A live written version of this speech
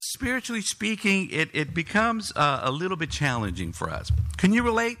spiritually speaking, it becomes a little bit challenging for us. Can you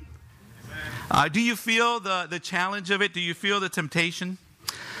relate? Do you feel the challenge of it? Do you feel the temptation?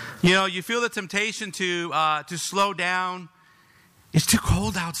 You know, you feel the temptation to slow down. It's too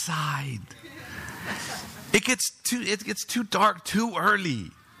cold outside. It gets too dark too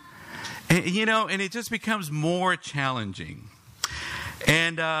early. And, you know, and it just becomes more challenging.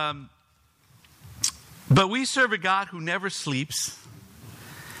 And but we serve a God who never sleeps,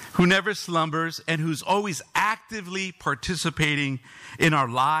 who never slumbers, and who's always actively participating in our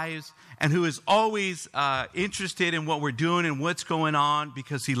lives, and who is always interested in what we're doing and what's going on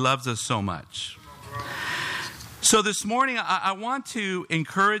because he loves us so much. So this morning, I want to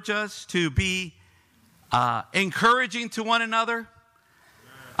encourage us to be encouraging to one another,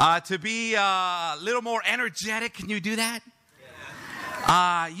 to be a little more energetic. Can you do that?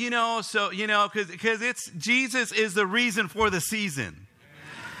 Because it's Jesus is the reason for the season.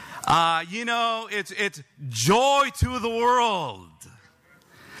 It's joy to the world.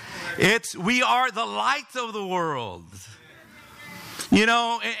 We are the light of the world. You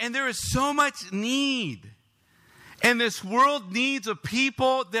know, and there is so much need. And this world needs a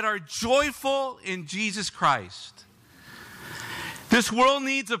people that are joyful in Jesus Christ. This world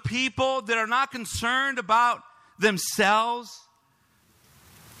needs a people that are not concerned about themselves.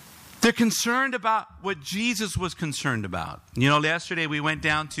 They're concerned about what Jesus was concerned about. You know, yesterday we went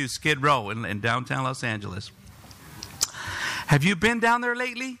down to Skid Row in downtown Los Angeles. Have you been down there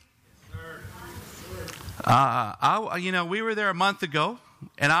lately? We were there a month ago,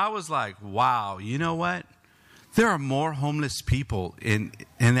 and I was like, wow, you know what? There are more homeless people in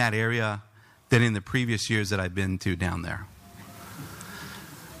that area than in the previous years that I've been to down there.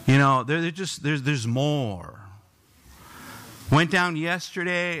 You know, there's more. Went down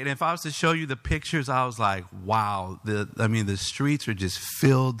yesterday, and if I was to show you the pictures, I was like, wow. The streets are just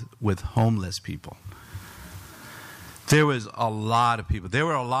filled with homeless people. There was a lot of people. There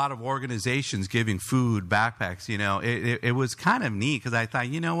were a lot of organizations giving food, backpacks, you know. It was kind of neat because I thought,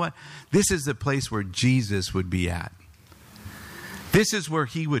 you know what? This is the place where Jesus would be at. This is where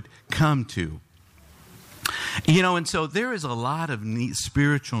he would come to. You know, and so there is a lot of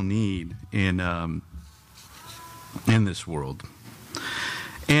spiritual need in this world.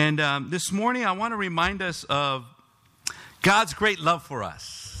 And this morning I want to remind us of God's great love for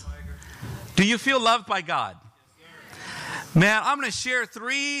us. Do you feel loved by God? Man, I'm going to share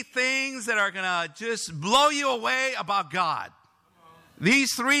 3 things that are going to just blow you away about God.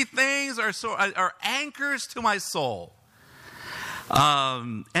 These 3 things are anchors to my soul.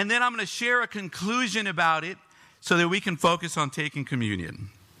 And then I'm going to share a conclusion about it so that we can focus on taking communion.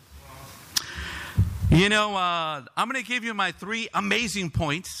 You know, I'm going to give you my 3 amazing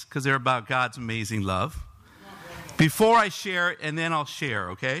points because they're about God's amazing love. Before I share it, and then I'll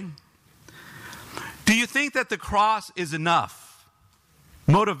share, okay? Do you think that the cross is enough?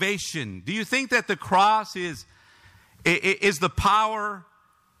 Motivation. Do you think that the cross is the power?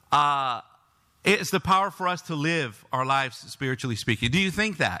 Is the power for us to live our lives spiritually speaking? Do you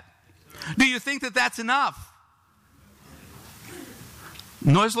think that? Do you think that that's enough?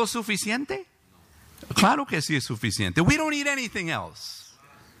 ¿No es lo suficiente? Claro que sí es suficiente. We don't need anything else.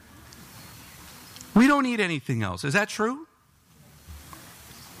 We don't need anything else. Is that true?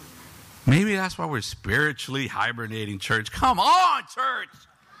 Maybe that's why we're spiritually hibernating, church. Come on, church.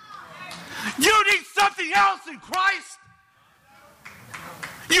 You need something else in Christ.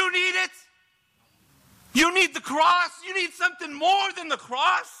 You need it. You need the cross. You need something more than the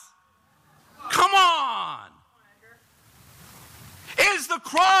cross. Come on. Is the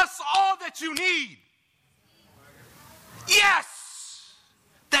cross all that you need? Yes.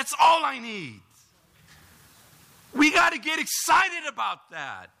 That's all I need. We got to get excited about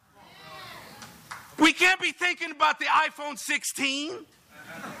that. We can't be thinking about the iPhone 16.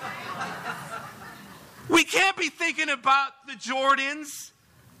 We can't be thinking about the Jordans.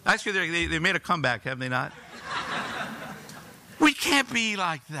 Actually, they made a comeback, have they not? We can't be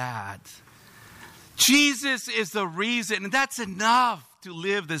like that. Jesus is the reason, and that's enough to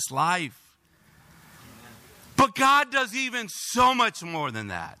live this life. But God does even so much more than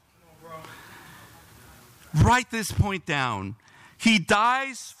that. Write this point down. He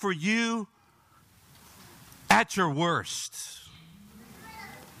dies for you at your worst.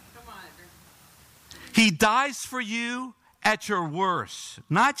 He dies for you at your worst.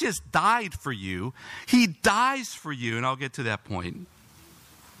 Not just died for you. He dies for you. And I'll get to that point.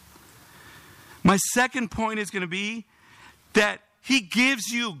 My second point is going to be that he gives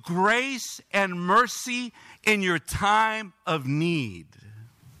you grace and mercy in your time of need.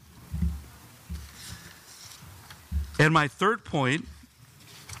 And my third point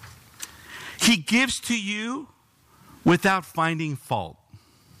He gives to you without finding fault.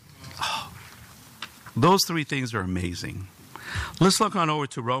 Oh, those three things are amazing. Let's look on over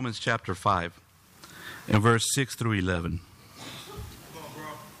to Romans chapter 5 and verse 6 through 11.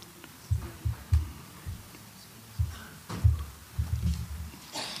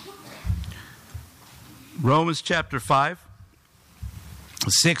 Romans chapter 5,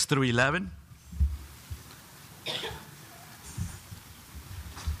 6 through 11.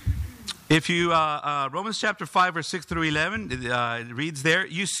 If you, Romans chapter 5, verse 6 through 11, it reads there,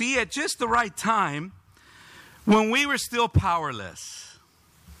 you see, at just the right time, when we were still powerless,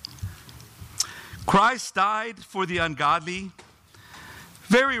 Christ died for the ungodly.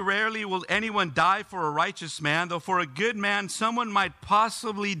 Very rarely will anyone die for a righteous man, though for a good man, someone might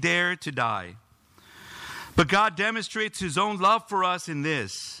possibly dare to die. But God demonstrates his own love for us in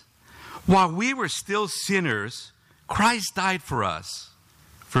this. While we were still sinners, Christ died for us.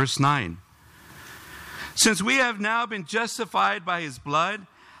 Verse 9. Since we have now been justified by his blood,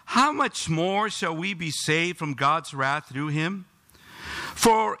 how much more shall we be saved from God's wrath through him?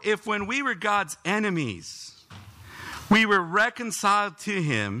 For if when we were God's enemies, we were reconciled to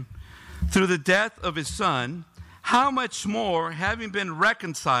him through the death of his Son, how much more, having been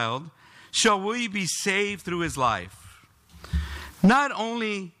reconciled, shall we be saved through his life? Not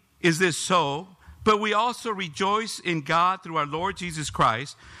only is this so, but we also rejoice in God through our Lord Jesus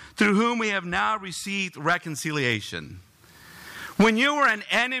Christ, through whom we have now received reconciliation. When you were an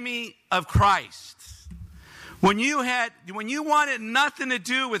enemy of Christ, when you wanted nothing to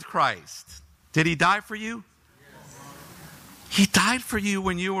do with Christ, did he die for you? Yes. He died for you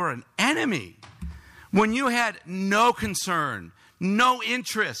when you were an enemy. When you had no concern, no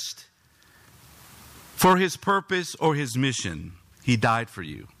interest for his purpose or his mission, he died for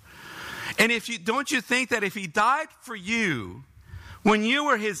you. And don't you think that if he died for you when you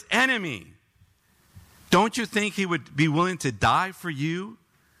were his enemy, don't you think he would be willing to die for you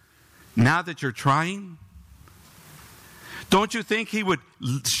now that you're trying? Don't you think he would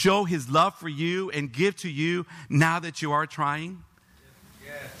show his love for you and give to you now that you are trying?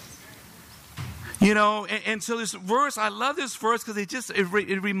 Yes. You know, and so this verse, I love this verse because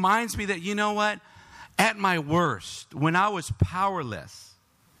it reminds me that, you know what? At my worst, when I was powerless,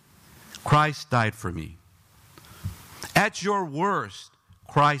 Christ died for me. At your worst,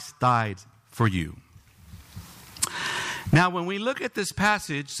 Christ died for you. Now, when we look at this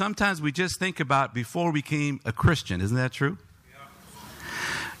passage, sometimes we just think about before we became a Christian. Isn't that true?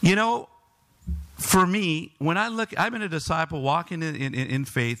 Yeah. You know, for me, when I've been a disciple walking in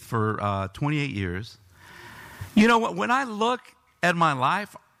faith for 28 years. You know what? When I look at my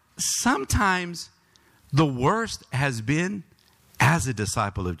life, sometimes the worst has been as a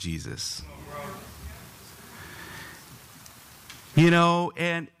disciple of Jesus. You know,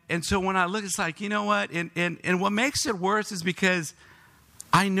 and so when I look, it's like, you know what? And what makes it worse is because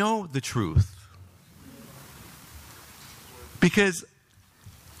I know the truth. Because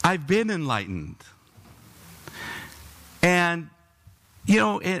I've been enlightened. And, you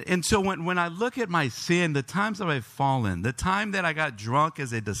know, and so when I look at my sin, the times that I've fallen, the time that I got drunk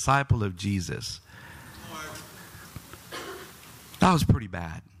as a disciple of Jesus, that was pretty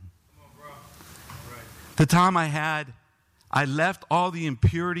bad. The time I left all the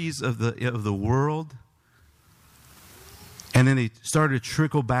impurities of the world, and then they started to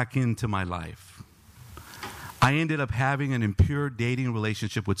trickle back into my life. I ended up having an impure dating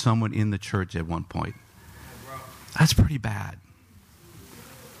relationship with someone in the church at one point. That's pretty bad.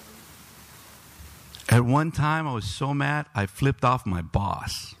 At one time, I was so mad, I flipped off my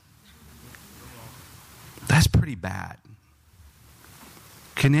boss. That's pretty bad.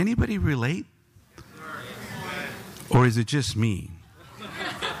 Can anybody relate? Or is it just me?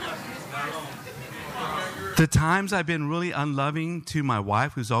 The times I've been really unloving to my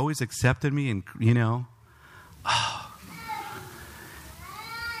wife, who's always accepted me, and, you know,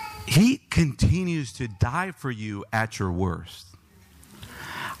 he continues to die for you at your worst.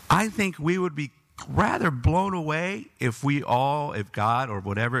 I think we would be rather blown away if God or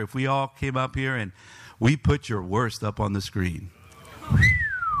whatever, if we all came up here and we put your worst up on the screen.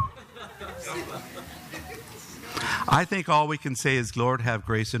 I think all we can say is, Lord, have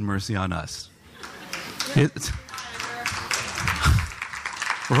grace and mercy on us.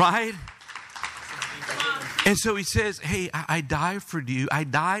 Right? And so he says, hey, I died for you. I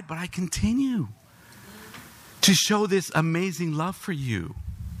died, but I continue to show this amazing love for you.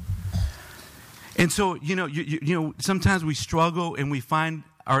 And so, you know, sometimes we struggle and we find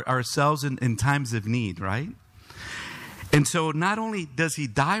ourselves in times of need, right? And so not only does he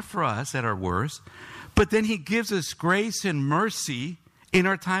die for us at our worst, but then he gives us grace and mercy in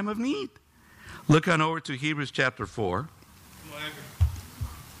our time of need. Look on over to Hebrews chapter 4.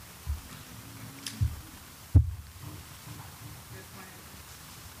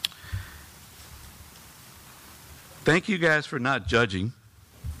 Thank you guys for not judging.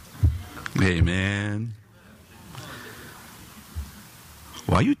 Amen.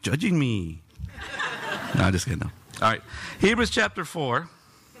 Why are you judging me? No, I'm just kidding. No. All right. Hebrews chapter 4.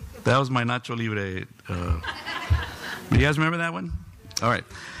 That was my Nacho Libre. You guys remember that one? All right.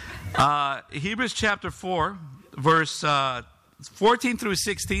 Hebrews chapter 4, verse 14 through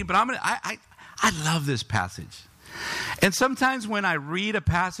 16. But I love this passage. And sometimes when I read a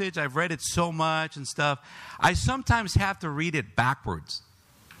passage, I've read it so much and stuff, I sometimes have to read it backwards.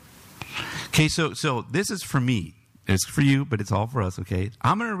 Okay, so this is for me. It's for you, but it's all for us, okay?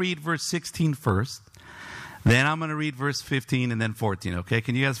 I'm going to read verse 16 first. Then I'm going to read verse 15 and then 14, okay?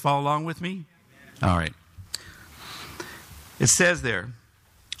 Can you guys follow along with me? All right. It says there,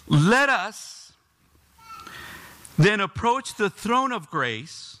 let us then approach the throne of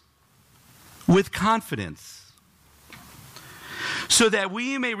grace with confidence, so that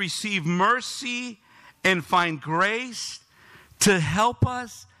we may receive mercy and find grace to help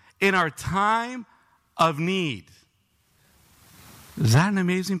us in our time of need. Is that an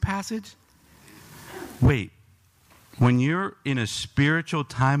amazing passage? Wait, when you're in a spiritual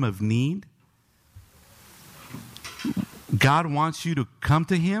time of need, God wants you to come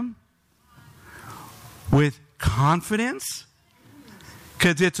to Him with confidence,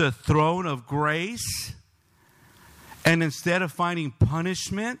 because it's a throne of grace. And instead of finding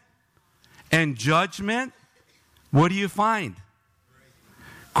punishment and judgment, what do you find?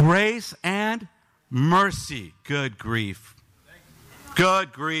 Grace and mercy. Good grief.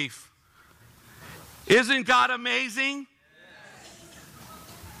 Good grief. Isn't God amazing?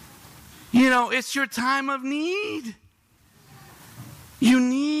 You know, it's your time of need. You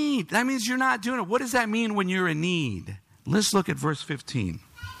need. That means you're not doing it. What does that mean when you're in need? Let's look at verse 15.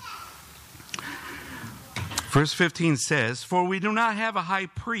 Verse 15 says, for we do not have a high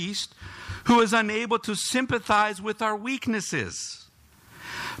priest who is unable to sympathize with our weaknesses,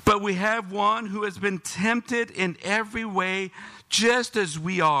 but we have one who has been tempted in every way just as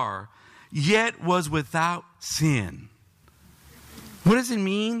we are, yet was without sin. What does it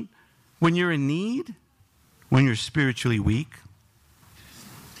mean when you're in need? When you're spiritually weak?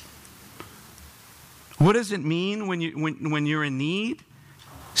 What does it mean when you're in need?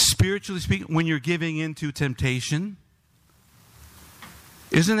 Spiritually speaking, when you're giving in to temptation?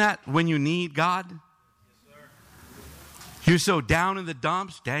 Isn't that when you need God? Yes, sir. You're so down in the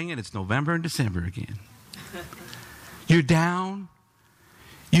dumps. Dang it, it's November and December again. You're down.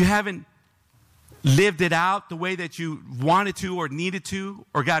 You haven't lived it out the way that you wanted to or needed to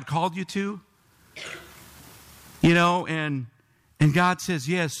or God called you to. You know, and God says,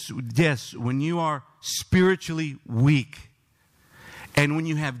 yes, when you are spiritually weak, and when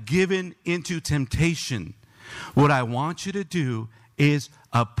you have given into temptation, what I want you to do is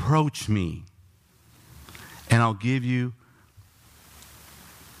approach me. And I'll give you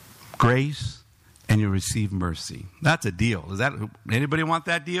grace and you'll receive mercy. That's a deal. Anybody want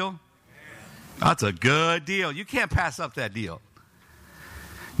that deal? That's a good deal. You can't pass up that deal.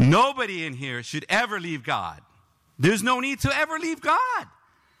 Nobody in here should ever leave God. There's no need to ever leave God.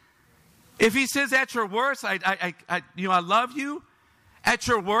 If He says at your worst, I love you. At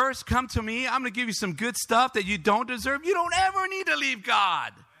your worst, come to me. I'm going to give you some good stuff that you don't deserve. You don't ever need to leave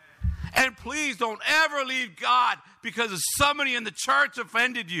God. And please don't ever leave God because somebody in the church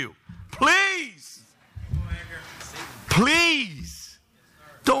offended you. Please. Please.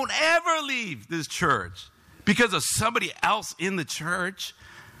 Don't ever leave this church because of somebody else in the church.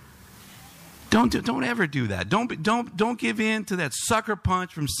 Don't ever do that. Don't give in to that sucker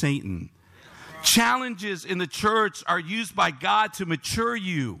punch from Satan. Challenges in the church are used by God to mature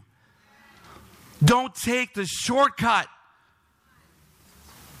you. Don't take the shortcut.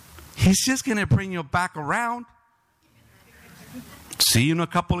 He's just going to bring you back around. See you in a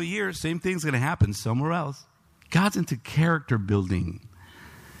couple of years. Same thing's going to happen somewhere else. God's into character building.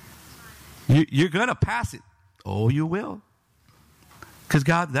 You're going to pass it. Oh, you will. Because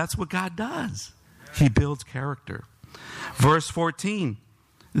that's what God does. He builds character. Verse 14.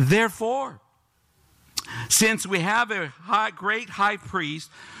 Therefore, since we have a great high priest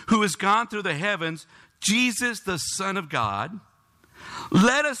who has gone through the heavens, Jesus, the Son of God,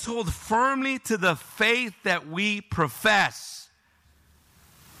 let us hold firmly to the faith that we profess.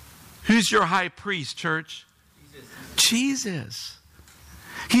 Who's your high priest, church? Jesus.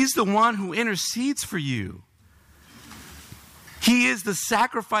 He's the one who intercedes for you. He is the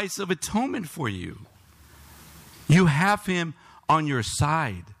sacrifice of atonement for you. You have Him on your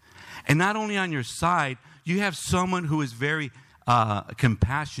side. And not only on your side, you have someone who is very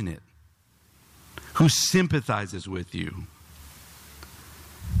compassionate, who sympathizes with you.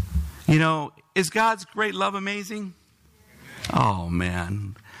 You know, is God's great love amazing? Oh,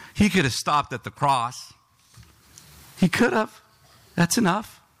 man. He could have stopped at the cross. He could have. That's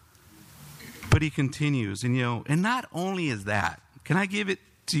enough. But he continues. And, you know, and not only is that, can I give it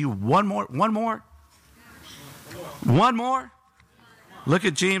to you one more? One more? One more? Look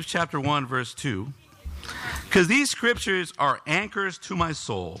at James chapter 1, verse 2. Because these scriptures are anchors to my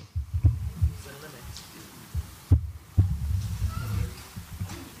soul.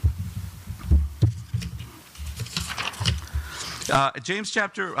 James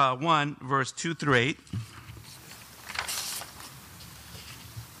chapter 1, verse 2 through 8.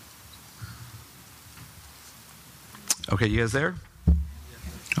 Okay, you guys there?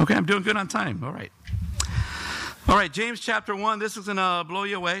 Okay, I'm doing good on time. All right. All right, James chapter 1. This is going to blow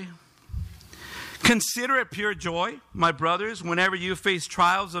you away. Consider it pure joy, my brothers, whenever you face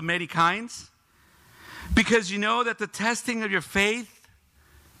trials of many kinds, because you know that the testing of your faith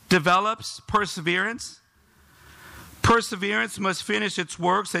develops perseverance. Perseverance must finish its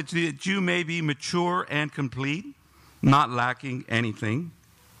work so that you may be mature and complete, not lacking anything.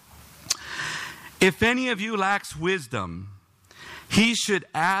 If any of you lacks wisdom, he should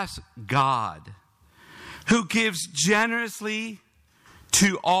ask God, who gives generously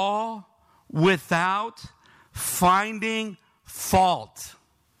to all without finding fault.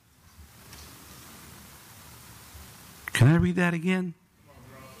 Can I read that again?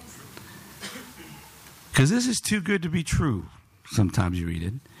 Because this is too good to be true. Sometimes you read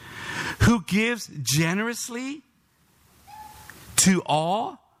it. Who gives generously to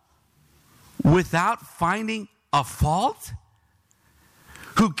all without finding a fault?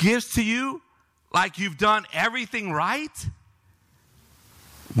 Who gives to you like you've done everything right?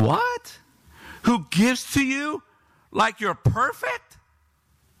 What? Who gives to you like you're perfect?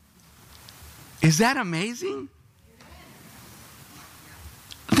 Is that amazing?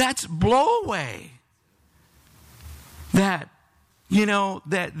 That's blow away. That, you know,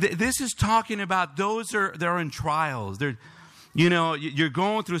 this is talking about those that are in trials. They're, you know, you're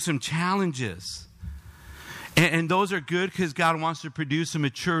going through some challenges. And those are good because God wants to produce a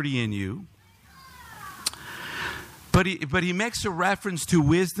maturity in you. But he makes a reference to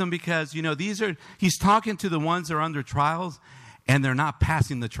wisdom because, you know, he's talking to the ones that are under trials and they're not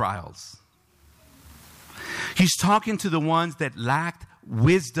passing the trials. He's talking to the ones that lacked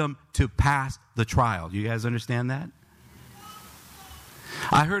wisdom to pass the trial. You guys understand that?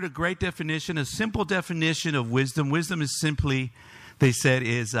 I heard a great definition, a simple definition of wisdom. Wisdom is simply, they said,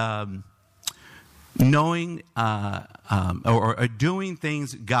 is knowing or doing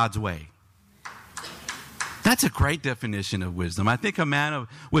things God's way. That's a great definition of wisdom. I think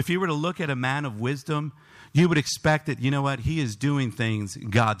if you were to look at a man of wisdom, you would expect that, you know what, he is doing things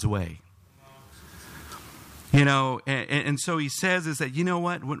God's way. You know, and so he says is that, you know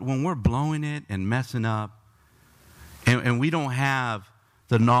what, when we're blowing it and messing up, and we don't have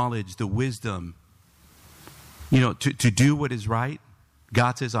the knowledge, the wisdom, you know, to do what is right,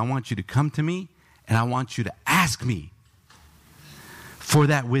 God says, I want you to come to me and I want you to ask me for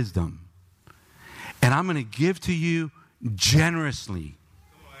that wisdom. And I'm going to give to you generously.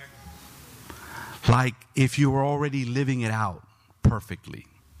 Like if you were already living it out perfectly.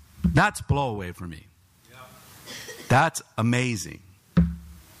 That's blow away for me. That's amazing.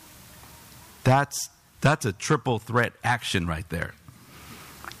 That's a triple threat action right there.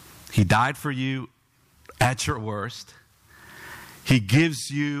 He died for you at your worst. He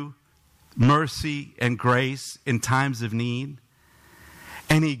gives you mercy and grace in times of need.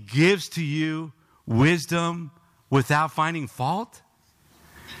 And he gives to you wisdom without finding fault.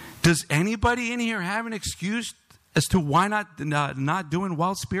 Does anybody in here have an excuse as to why not doing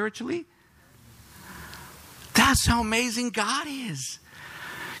well spiritually? That's how amazing God is.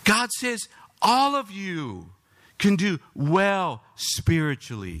 God says, all of you can do well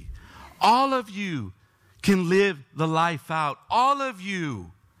spiritually. All of you can live the life out. All of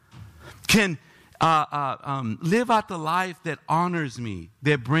you can live out the life that honors me,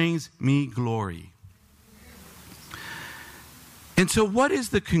 that brings me glory. And so what is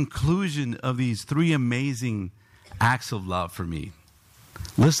the conclusion of these three amazing acts of love for me?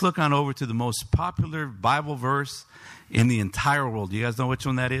 Let's look on over to the most popular Bible verse in the entire world. You guys know which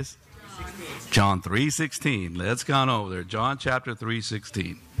one that is? John 3:16. Let's go on over there. John chapter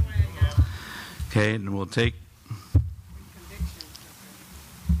 3:16. Okay, and we'll take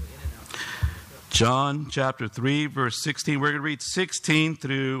John chapter 3, verse 16. We're going to read 16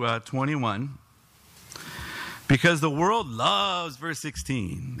 through 21. Because the world loves verse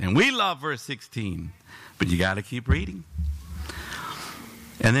 16. And we love verse 16. But you got to keep reading.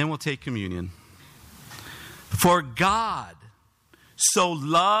 And then we'll take communion. For God so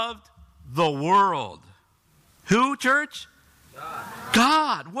loved the world. Who, church?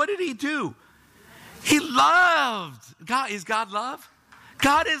 God. What did he do? He loved. God, is God love?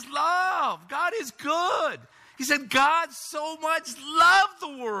 God is love. God is good. He said God so much loved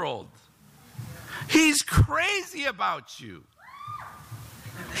the world. He's crazy about you.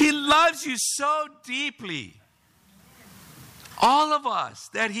 He loves you so deeply. All of us,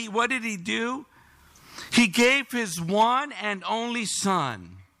 what did he do? He gave his one and only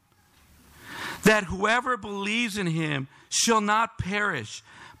Son, that whoever believes in him shall not perish,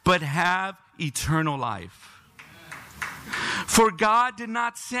 but have eternal life. For God did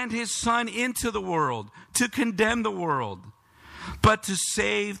not send his Son into the world to condemn the world, but to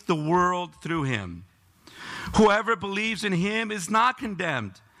save the world through him. Whoever believes in him is not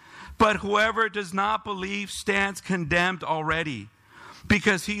condemned, but whoever does not believe stands condemned already,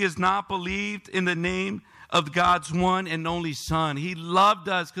 because he has not believed in the name of God's one and only Son. He loved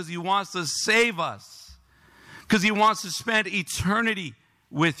us because he wants to save us, because he wants to spend eternity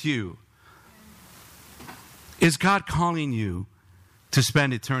with you. Is God calling you to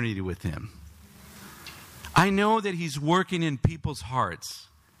spend eternity with him? I know that he's working in people's hearts.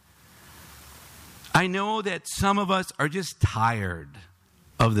 I know that some of us are just tired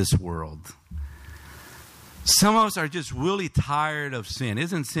of this world. Some of us are just really tired of sin.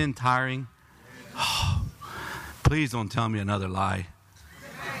 Isn't sin tiring? Oh, please don't tell me another lie.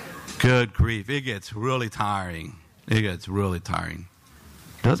 Good grief. It gets really tiring. It gets really tiring.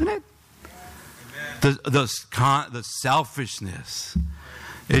 Doesn't it? The selfishness.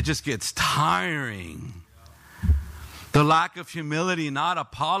 It just gets tiring. The lack of humility, not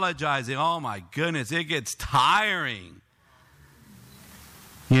apologizing. Oh my goodness, it gets tiring.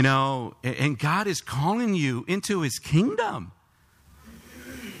 You know, and God is calling you into his kingdom.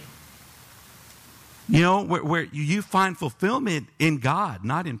 You know, where you find fulfillment in God,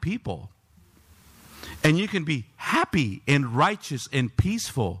 not in people. And you can be happy and righteous and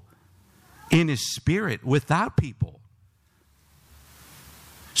peaceful in his spirit without people,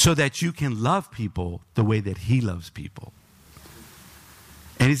 so that you can love people the way that he loves people.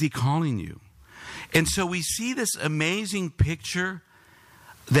 And is he calling you? And so we see this amazing picture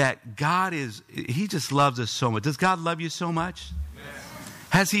that God he just loves us so much. Does God love you so much? Yes.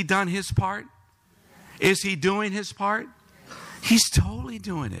 Has he done his part? Is he doing his part? He's totally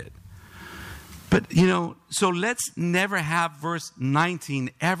doing it. But, you know, so let's never have verse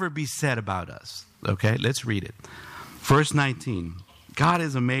 19 ever be said about us. Okay, let's read it. Verse 19. God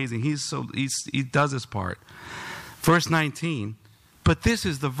is amazing. He does his part. Verse 19. But this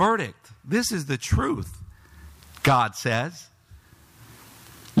is the verdict. This is the truth. God says,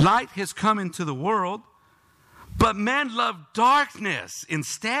 light has come into the world, but men love darkness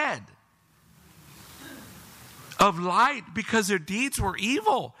instead of light because their deeds were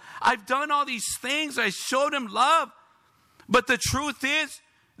evil. I've done all these things. I showed them love. But the truth is,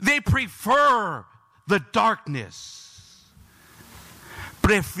 they prefer the darkness.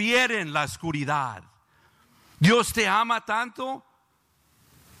 Prefieren la oscuridad. Dios te ama tanto,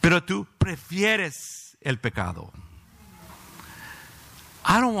 pero tú prefieres el pecado.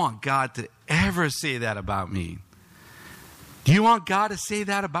 I don't want God to ever say that about me. Do you want God to say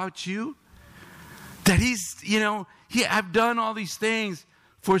that about you? That he's, I've done all these things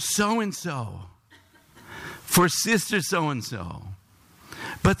for so-and-so, for sister so-and-so.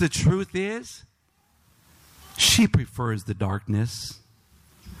 But the truth is, she prefers the darkness.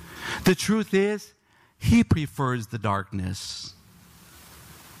 The truth is, he prefers the darkness.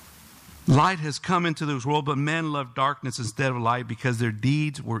 Light has come into this world, but men love darkness instead of light because their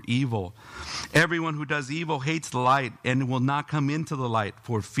deeds were evil. Everyone who does evil hates the light and will not come into the light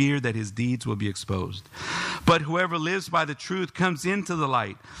for fear that his deeds will be exposed. But whoever lives by the truth comes into the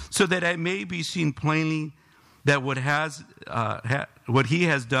light, so that it may be seen plainly that what he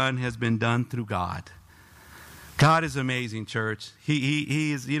has done has been done through God. God is amazing, church.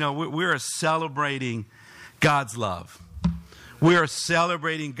 He is, we're celebrating God's love. We are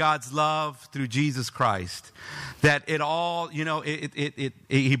celebrating God's love through Jesus Christ. That it all,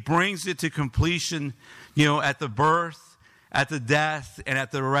 he brings it to completion, at the birth, at the death, and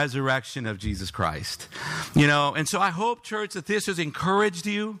at the resurrection of Jesus Christ. And so I hope, church, that this has encouraged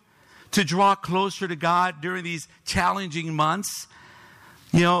you to draw closer to God during these challenging months.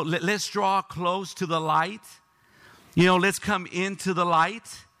 Let's draw close to the light. Let's come into the light.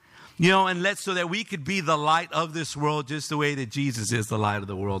 So that we could be the light of this world just the way that Jesus is the light of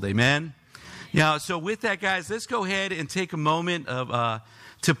the world. Amen? Yeah, so with that, guys, let's go ahead and take a moment of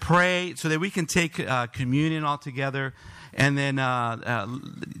to pray so that we can take communion all together. And then,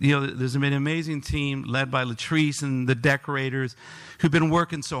 there's been an amazing team led by Latrice and the decorators who've been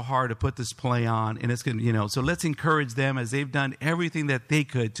working so hard to put this play on. And it's going to, so let's encourage them as they've done everything that they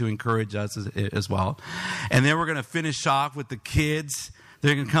could to encourage us as well. And then we're going to finish off with the kids.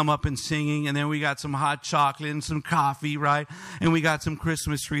 They're going to come up and singing. And then we got some hot chocolate and some coffee, right? And we got some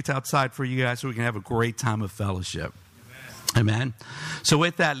Christmas treats outside for you guys so we can have a great time of fellowship. Amen. So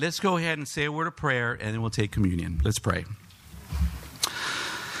with that, let's go ahead and say a word of prayer, and then we'll take communion. Let's pray.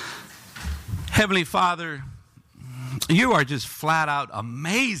 Heavenly Father, you are just flat out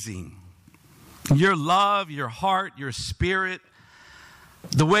amazing. Your love, your heart, your spirit,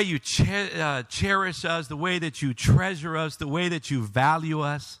 the way you cherish us, the way that you treasure us, the way that you value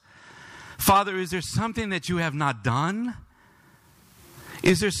us. Father, is there something that you have not done?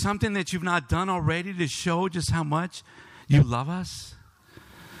 Is there something that you've not done already to show just how much you love us?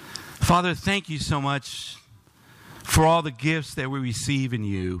 Father, thank you so much for all the gifts that we receive in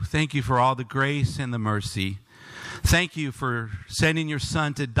you. Thank you for all the grace and the mercy. Thank you for sending your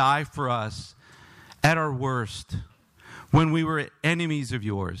Son to die for us at our worst, when we were enemies of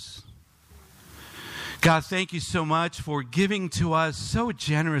yours. God, thank you so much for giving to us so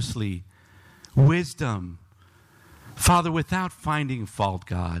generously wisdom, Father, without finding fault,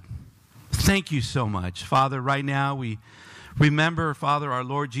 God. Thank you so much. Father, right now we remember, Father, our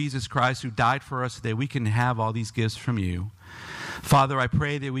Lord Jesus Christ, who died for us so that we can have all these gifts from you. Father, I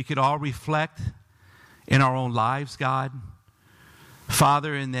pray that we could all reflect in our own lives, God.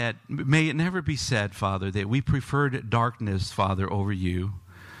 Father, and that may it never be said, Father, that we preferred darkness, Father, over you.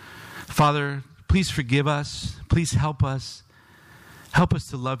 Father, please forgive us. Please help us. Help us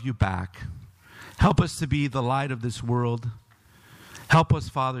to love you back. Help us to be the light of this world. Help us,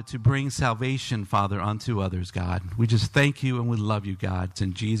 Father, to bring salvation, Father, unto others, God. We just thank you and we love you, God. It's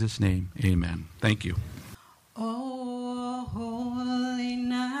in Jesus' name, amen. Thank you. Oh, holy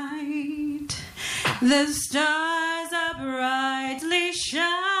night, the stars are brightly shining.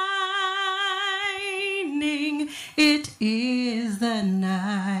 It is the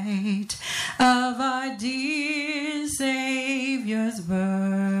night of our dear Savior's birth.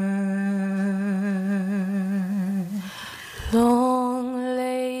 Long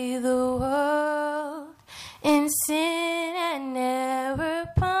lay the world in sin and error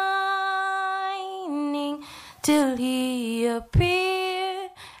pining, till he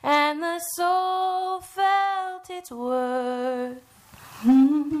appeared and the soul felt its worth.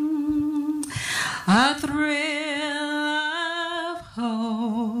 A thrill of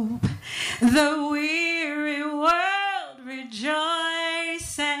hope, the weary world rejoices,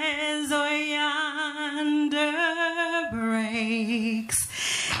 oh yonder breaks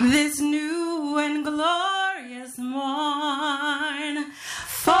this new and glorious morn.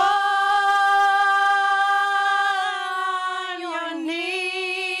 Fall on your knees,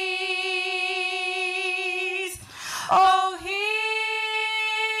 oh hear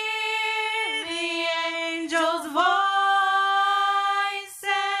the angels' voices,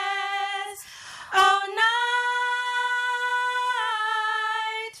 oh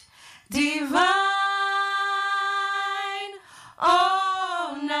night divine,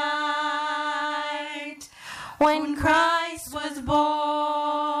 oh night when Christ was born,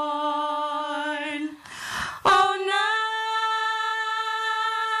 oh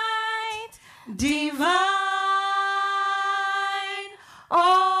night divine,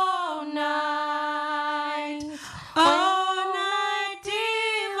 oh night divine.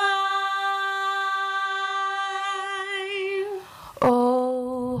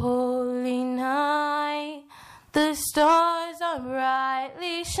 Oh, holy night, the stars are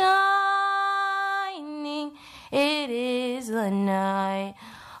brightly shining. It is the night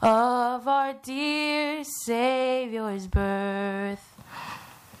of our dear Savior's birth.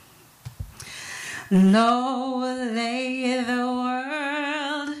 Lo, lay the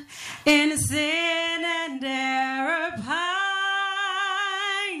world in sin and error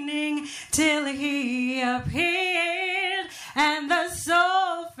pining, till he appeared and the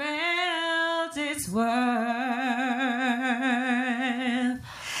soul felt its worth.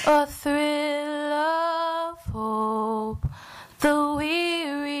 A thrill of hope, the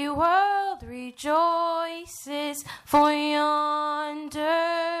weary world rejoices, for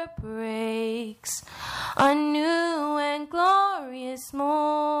yonder breaks a new and glorious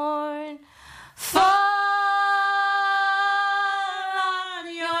morn. Fall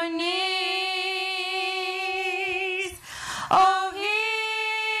on your knees, oh hear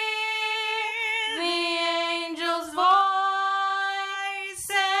the angels'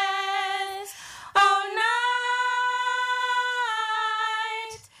 voices,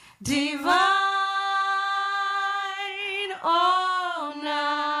 divine all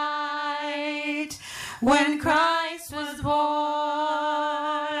night. When Christ was born,